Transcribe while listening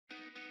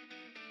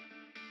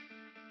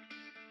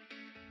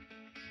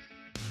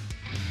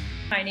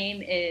My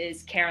name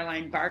is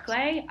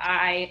Barclay.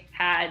 I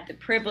had the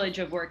privilege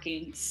of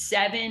working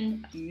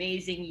 7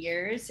 amazing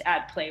years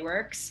at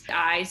Playworks.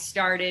 I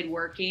started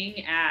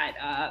working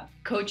at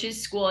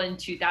coach's school in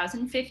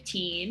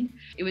 2015.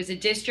 It was a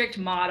district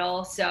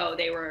model, so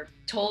they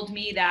told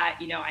me that,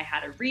 I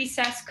had a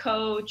recess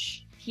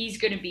coach. He's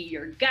going to be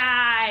your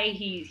guy.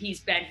 He's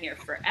been here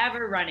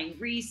forever running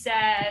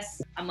recess.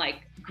 I'm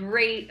like,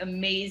 great,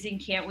 amazing,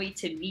 can't wait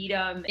to meet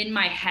him. In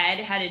my head,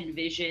 had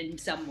envisioned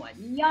someone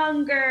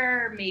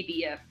younger,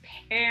 maybe a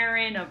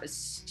parent of a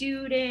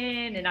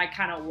student. And I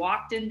kind of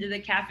walked into the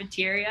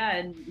cafeteria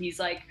and he's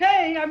like,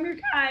 hey, I'm your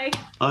guy.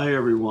 Hi,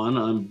 everyone.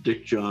 I'm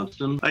Dick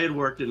Johnstin. I had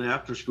worked in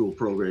after-school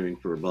programming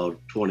for about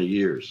 20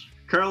 years.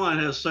 Caroline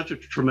has such a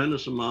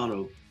tremendous amount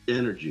of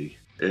energy,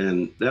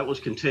 and that was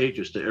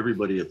contagious to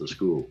everybody at the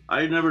school.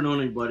 I had never known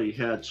anybody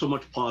had so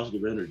much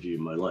positive energy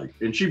in my life.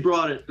 And she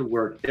brought it to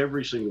work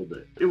every single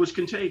day. It was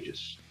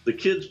contagious. The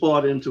kids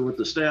bought into it,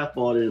 the staff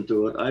bought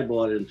into it, I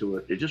bought into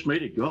it. It just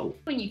made it go.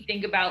 When you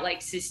think about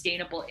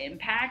sustainable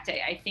impact,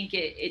 I think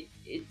it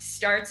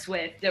starts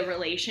with the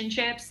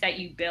relationships that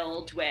you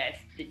build with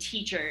the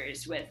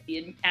teachers, with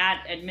the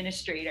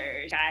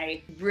administrators.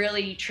 I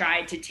really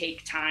tried to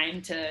take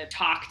time to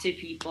talk to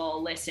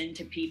people, listen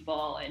to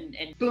people,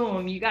 and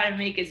boom, you got to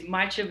make as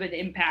much of an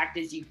impact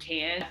as you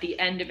can. At the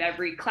end of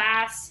every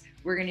class,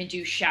 we're going to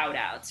do shout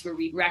outs where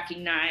we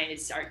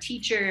recognize our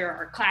teacher or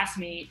our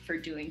classmate for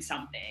doing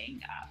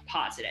something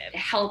positive. It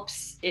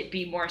helps it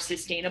be more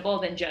sustainable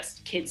than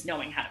just kids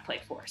knowing how to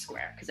play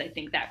Foursquare, because I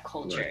think that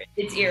culture,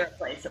 it's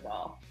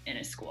irreplaceable in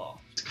a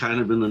school. It's kind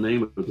of in the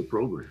name of the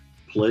program.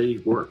 Play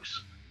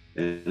works,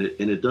 and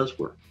it does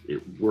work.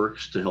 It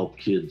works to help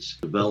kids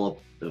develop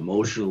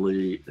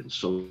emotionally and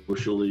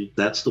socially.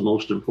 That's the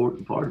most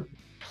important part of it.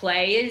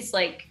 Play is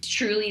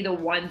truly the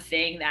one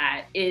thing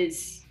that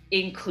is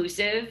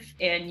inclusive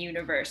and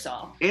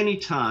universal.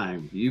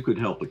 Anytime you could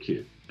help a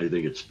kid, I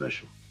think it's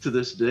special. To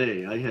this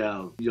day, I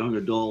have young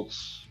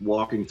adults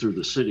walking through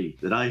the city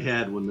that I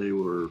had when they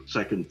were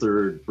second,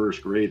 third,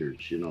 first graders,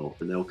 and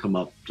they'll come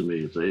up to me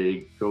and say,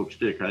 hey, Coach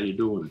Dick, how you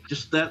doing?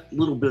 Just that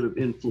little bit of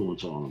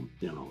influence on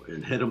them,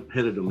 and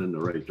headed them in the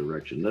right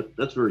direction.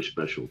 That's very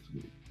special to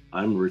me.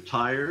 I'm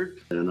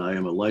retired, and I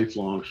am a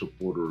lifelong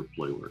supporter of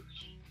Playworks.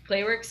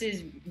 Playworks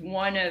is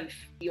one of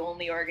the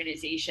only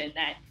organization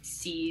that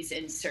sees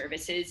and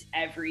services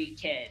every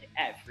kid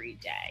every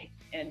day.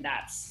 And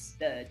that's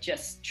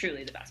just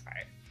truly the best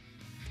part.